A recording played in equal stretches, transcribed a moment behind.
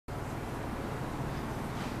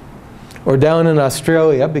Or down in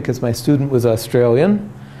Australia, because my student was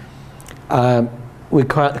Australian, we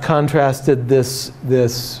contrasted this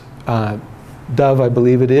dove, I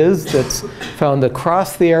believe it is, that's found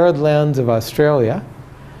across the arid lands of Australia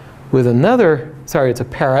with another, sorry, it's a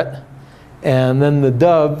parrot, and then the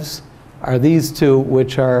doves are these two,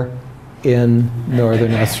 which are in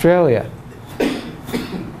northern Australia.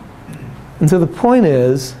 And so the point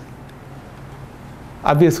is,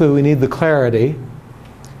 obviously we need the clarity,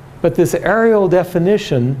 but this aerial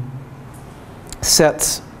definition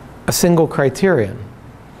sets a single criterion.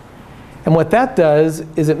 And what that does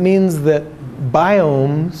is it means that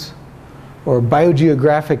biomes, or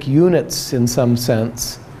biogeographic units in some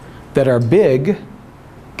sense, that are big,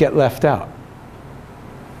 get left out.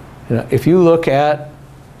 You know, if you look at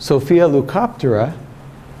Sophia leucoptera,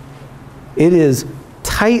 it is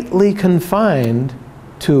tightly confined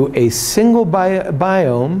to a single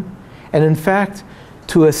biome, and in fact,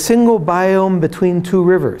 to a single biome between two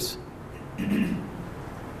rivers.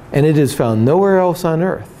 And it is found nowhere else on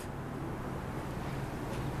Earth.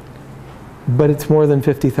 But it's more than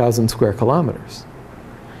 50,000 square kilometers.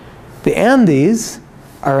 The Andes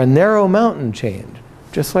are a narrow mountain chain,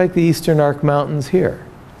 just like the Eastern Arc Mountains here.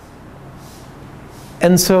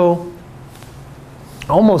 And so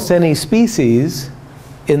almost any species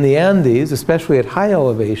in the Andes, especially at high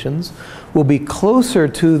elevations, will be closer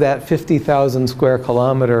to that 50,000 square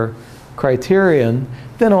kilometer criterion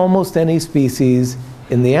than almost any species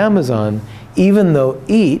in the Amazon, even though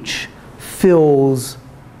each fills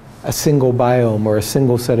a single biome or a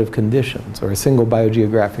single set of conditions or a single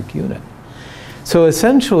biogeographic unit. So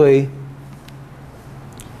essentially,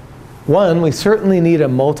 one, we certainly need a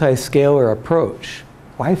multi-scalar approach.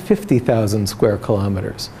 Why 50,000 square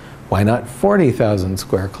kilometers? Why not 40,000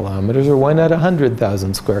 square kilometers, or why not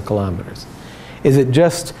 100,000 square kilometers? Is it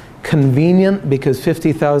just convenient because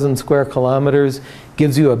 50,000 square kilometers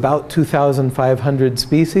gives you about 2,500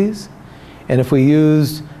 species? And if we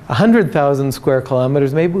used 100,000 square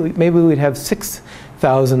kilometers, maybe we'd have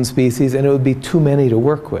 6,000 species, and it would be too many to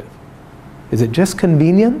work with. Is it just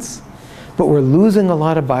convenience? But we're losing a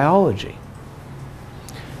lot of biology.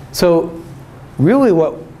 So really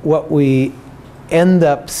what we end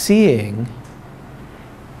up seeing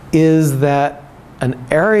is that an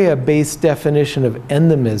area-based definition of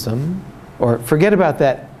endemism, or forget about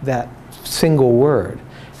that single word,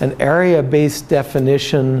 an area-based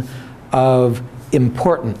definition of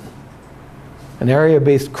important, an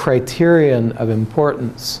area-based criterion of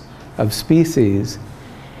importance of species,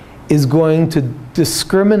 is going to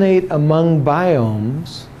discriminate among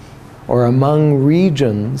biomes or among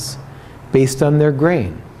regions based on their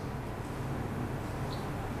grain.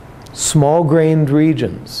 Small-grained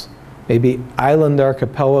regions, maybe island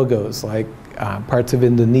archipelagos like parts of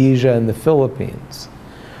Indonesia and the Philippines,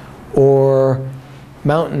 or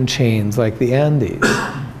mountain chains like the Andes.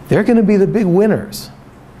 They're going to be the big winners.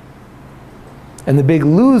 And the big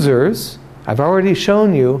losers, I've already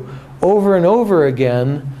shown you over and over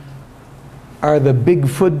again, are the big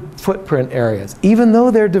footprint areas. Even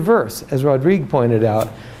though they're diverse, as Rodrigue pointed out,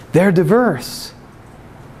 they're diverse.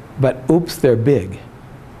 But oops, they're big.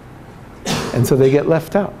 And so they get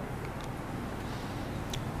left out.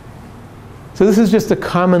 So this is just a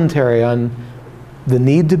commentary on the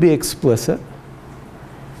need to be explicit,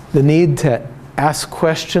 the need to ask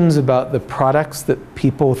questions about the products that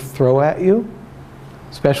people throw at you,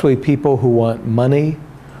 especially people who want money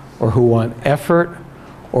or who want effort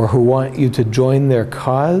or who want you to join their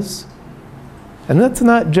cause. And that's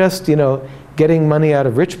not just, you know, getting money out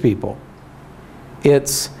of rich people.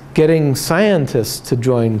 It's getting scientists to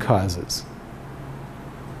join causes.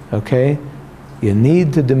 Okay? You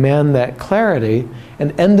need to demand that clarity,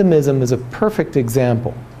 and endemism is a perfect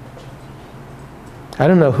example. I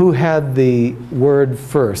don't know who had the word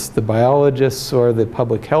first, the biologists or the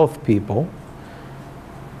public health people,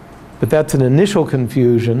 but that's an initial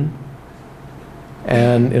confusion.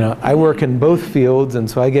 And you know, I work in both fields, and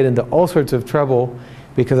so I get into all sorts of trouble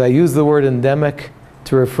because I use the word endemic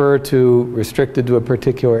to refer to restricted to a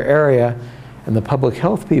particular area, and the public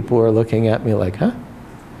health people are looking at me like, huh?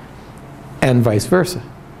 And vice versa.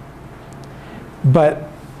 But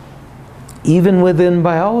even within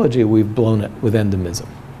biology, we've blown it with endemism.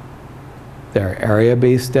 There are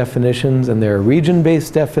area-based definitions and there are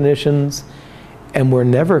region-based definitions, and we're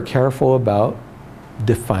never careful about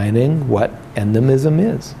defining what endemism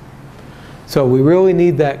is. So we really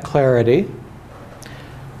need that clarity.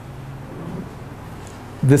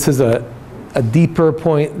 This is a deeper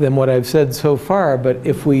point than what I've said so far, but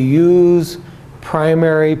if we use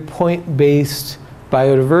primary point-based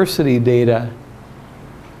biodiversity data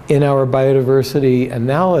in our biodiversity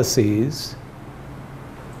analyses,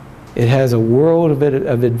 it has a world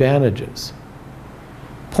of advantages.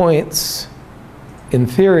 Points, in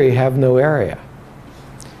theory, have no area.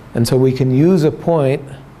 And so we can use a point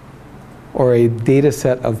or a data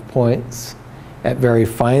set of points at very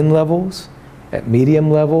fine levels, at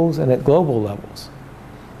medium levels, and at global levels.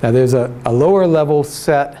 Now there's a lower level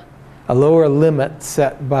set, a lower limit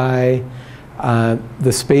set by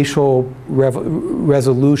the spatial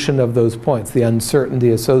resolution of those points, the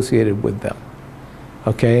uncertainty associated with them.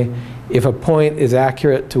 Okay? If a point is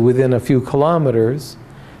accurate to within a few kilometers,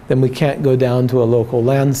 then we can't go down to a local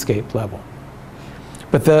landscape level.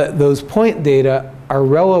 But those point data are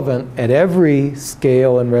relevant at every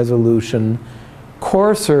scale and resolution,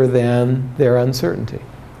 coarser than their uncertainty.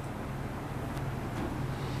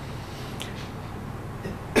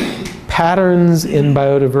 Patterns in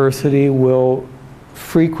biodiversity will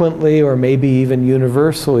frequently or maybe even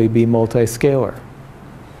universally be multiscalar.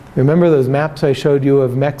 Remember those maps I showed you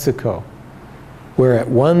of Mexico, where at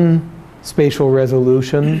one spatial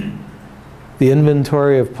resolution, the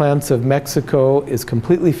inventory of plants of Mexico is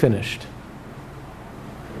completely finished.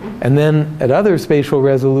 And then at other spatial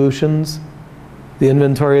resolutions, the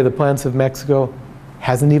inventory of the plants of Mexico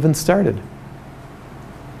hasn't even started.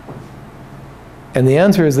 And the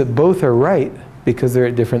answer is that both are right because they're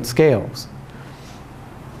at different scales.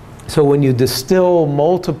 So when you distill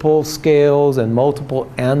multiple scales and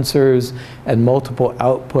multiple answers and multiple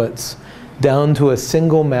outputs down to a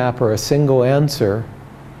single map or a single answer,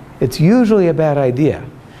 it's usually a bad idea.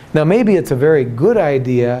 Now maybe it's a very good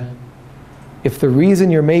idea if the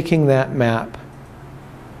reason you're making that map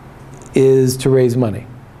is to raise money,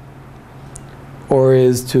 or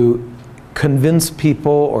is to convince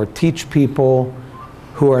people or teach people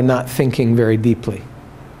who are not thinking very deeply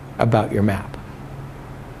about your map.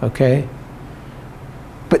 Okay?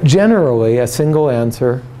 But generally, a single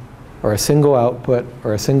answer or a single output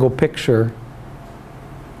or a single picture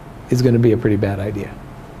is going to be a pretty bad idea.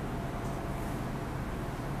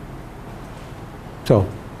 So,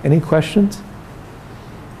 any questions?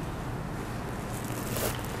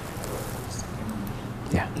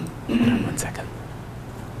 Yeah. Hold on 1 second.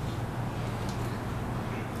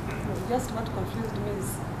 Just what confused me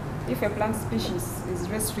is if a plant species is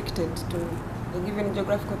restricted to a given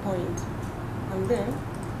geographical point, and then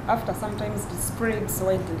after sometimes it spreads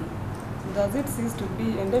widely, does it cease to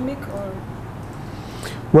be endemic or?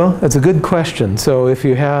 Well, that's a good question. So if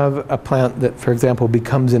you have a plant that, for example,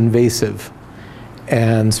 becomes invasive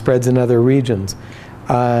and spreads in other regions,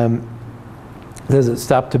 does it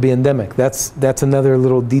stop to be endemic? That's another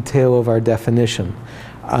little detail of our definition.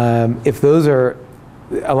 If those are,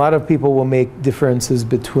 a lot of people will make differences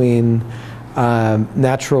between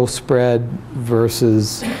natural spread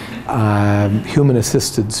versus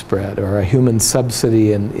human-assisted spread or a human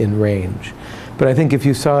subsidy in range. But I think if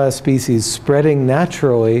you saw a species spreading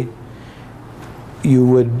naturally, you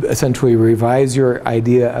would essentially revise your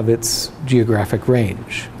idea of its geographic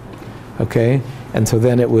range. Okay? And so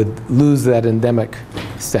then it would lose that endemic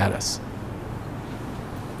status.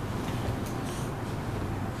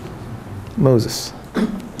 Moses. Yeah.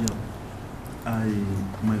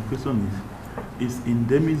 My question is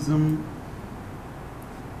endemism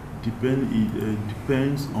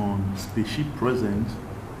depends on species present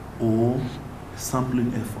or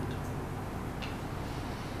sampling effort?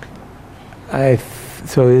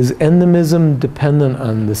 So is endemism dependent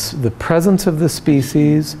on the presence of the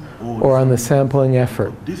species or on the sampling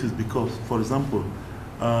effort? This is because, for example,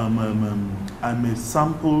 I may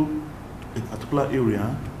sample a particular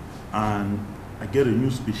area and I get a new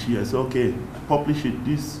species. I say, okay, I publish it,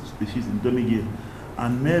 this species in endemic here.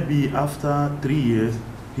 And maybe after 3 years,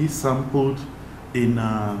 he sampled in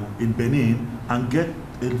Benin and get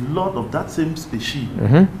a lot of that same species,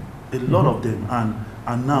 a lot of them.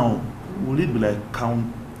 And now, will it be like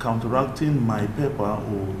counteracting my paper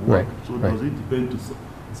or what? Right, so does it depend to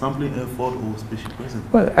sampling effort or species present?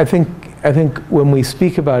 Well, I think when we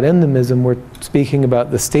speak about endemism, we're speaking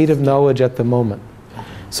about the state of knowledge at the moment.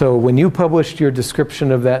 So when you published your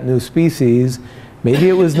description of that new species, maybe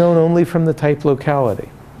it was known only from the type locality.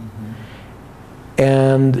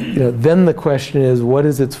 And then the question is, what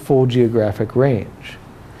is its full geographic range?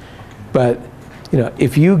 But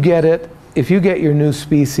if you get your new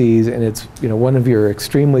species and it's one of your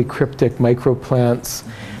extremely cryptic microplants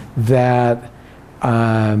that,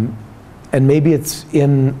 and maybe it's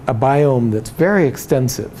in a biome that's very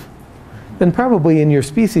extensive, then probably in your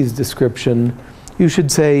species description, you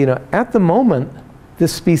should say, at the moment,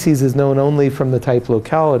 this species is known only from the type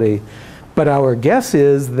locality, but our guess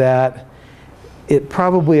is that it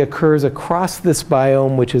probably occurs across this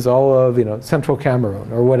biome, which is all of, you know, central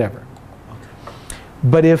Cameroon or whatever.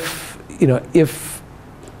 But if, you know, if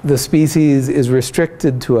the species is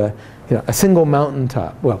restricted to a, you know, a single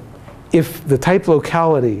mountaintop, well, if the type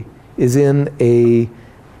locality is in a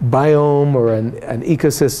biome or an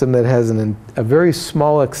ecosystem that has a very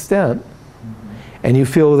small extent, and you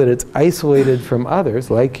feel that it's isolated from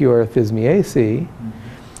others, like your Thismiaceae,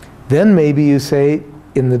 then maybe you say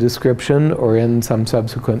in the description or in some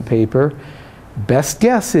subsequent paper, best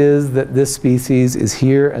guess is that this species is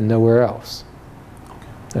here and nowhere else.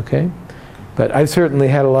 Okay? But I've certainly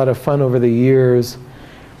had a lot of fun over the years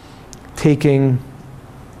taking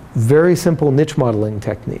very simple niche modeling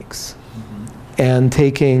techniques and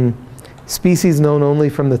taking species known only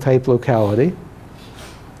from the type locality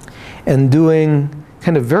and doing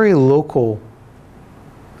kind of very local,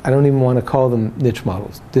 I don't even want to call them niche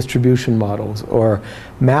models, distribution models, or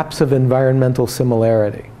maps of environmental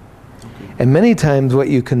similarity. And many times what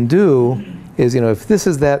you can do is, you know, if this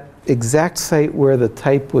is that exact site where the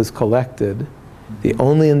type was collected, the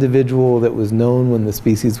only individual that was known when the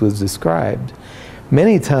species was described,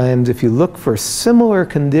 many times if you look for similar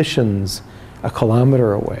conditions a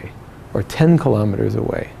kilometer away or 10 kilometers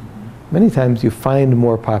away, many times you find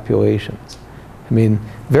more populations. I mean,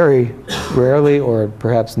 very rarely or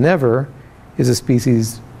perhaps never is a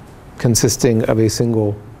species consisting of a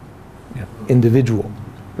single individual,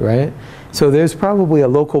 right? So there's probably a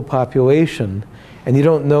local population, and you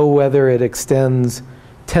don't know whether it extends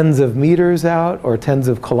tens of meters out or tens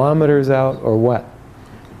of kilometers out or what.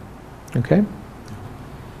 Okay?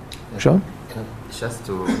 Sean? Just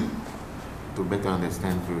to better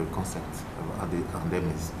understand the concept of the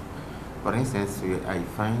endemism. For instance, I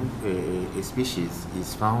find a species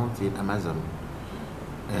is found in Amazon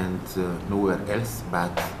and nowhere else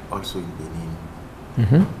but also in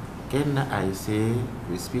Benin. Can I say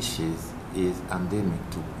the species is endemic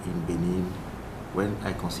in Benin when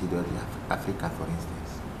I consider Africa, for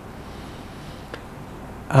instance?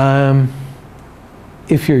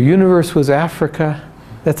 If your universe was Africa,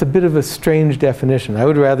 that's a bit of a strange definition. I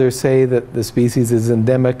would rather say that the species is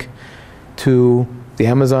endemic to the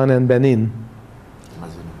Amazon and Benin,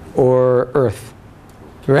 or Earth,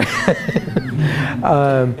 right?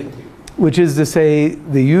 Which is to say,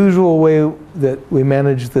 the usual way that we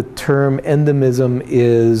manage the term endemism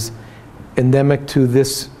is endemic to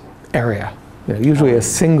this area, you know, usually a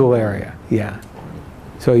single area, yeah.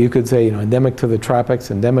 So you could say, you know, endemic to the tropics,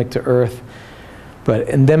 endemic to Earth, but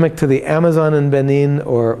endemic to the Amazon and Benin,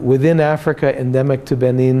 or within Africa, endemic to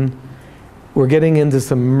Benin, we're getting into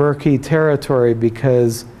some murky territory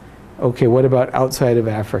because, okay, what about outside of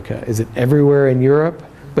Africa? Is it everywhere in Europe,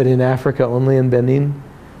 but in Africa only in Benin?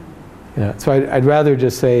 You know, so I'd rather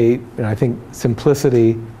just say, you know, I think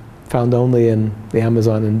simplicity found only in the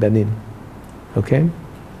Amazon and Benin. Okay?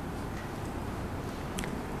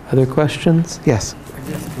 Other questions? Yes?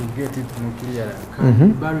 Just to get it more clear,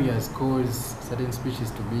 can barriers cause certain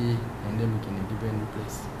species to be endemic in a given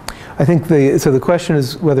place? I think so the question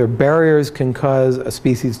is whether barriers can cause a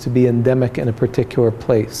species to be endemic in a particular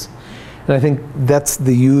place. And I think that's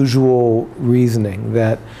the usual reasoning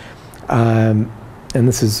that, and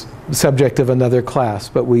this is the subject of another class,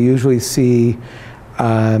 but we usually see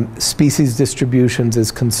species distributions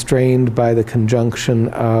as constrained by the conjunction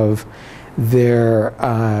of their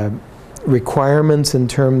requirements in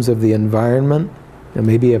terms of the environment, you know,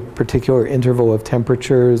 maybe a particular interval of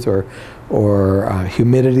temperatures or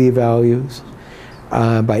humidity values,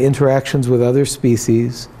 by interactions with other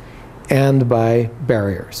species, and by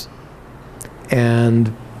barriers.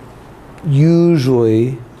 And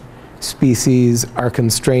usually species are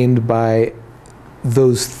constrained by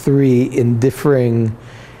those three in differing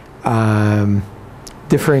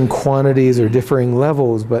quantities or differing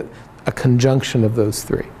levels, but a conjunction of those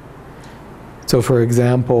three. So for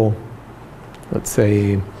example, let's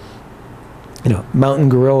say, you know, mountain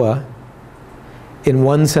gorilla, in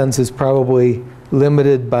one sense is probably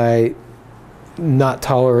limited by not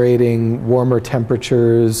tolerating warmer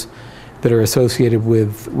temperatures that are associated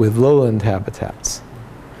with lowland habitats.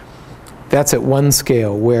 That's at one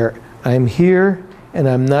scale where I'm here and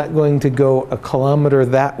I'm not going to go a kilometer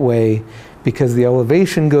that way because the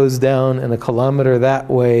elevation goes down, and a kilometer that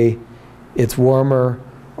way it's warmer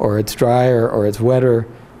or it's drier or it's wetter,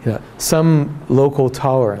 you know, some local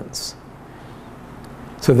tolerance.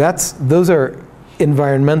 So those are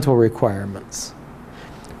environmental requirements.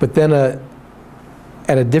 But then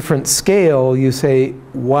at a different scale, you say,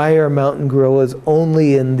 why are mountain gorillas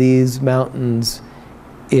only in these mountains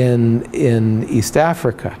in East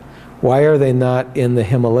Africa? Why are they not in the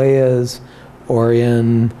Himalayas or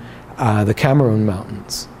in the Cameroon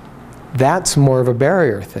Mountains. That's more of a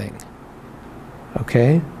barrier thing,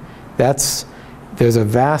 okay? There's a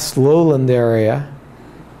vast lowland area,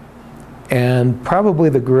 and probably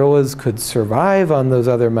the gorillas could survive on those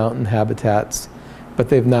other mountain habitats, but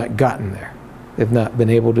they've not gotten there. They've not been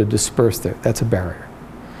able to disperse there. That's a barrier.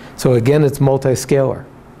 So again, it's multi-scalar,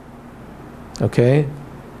 okay?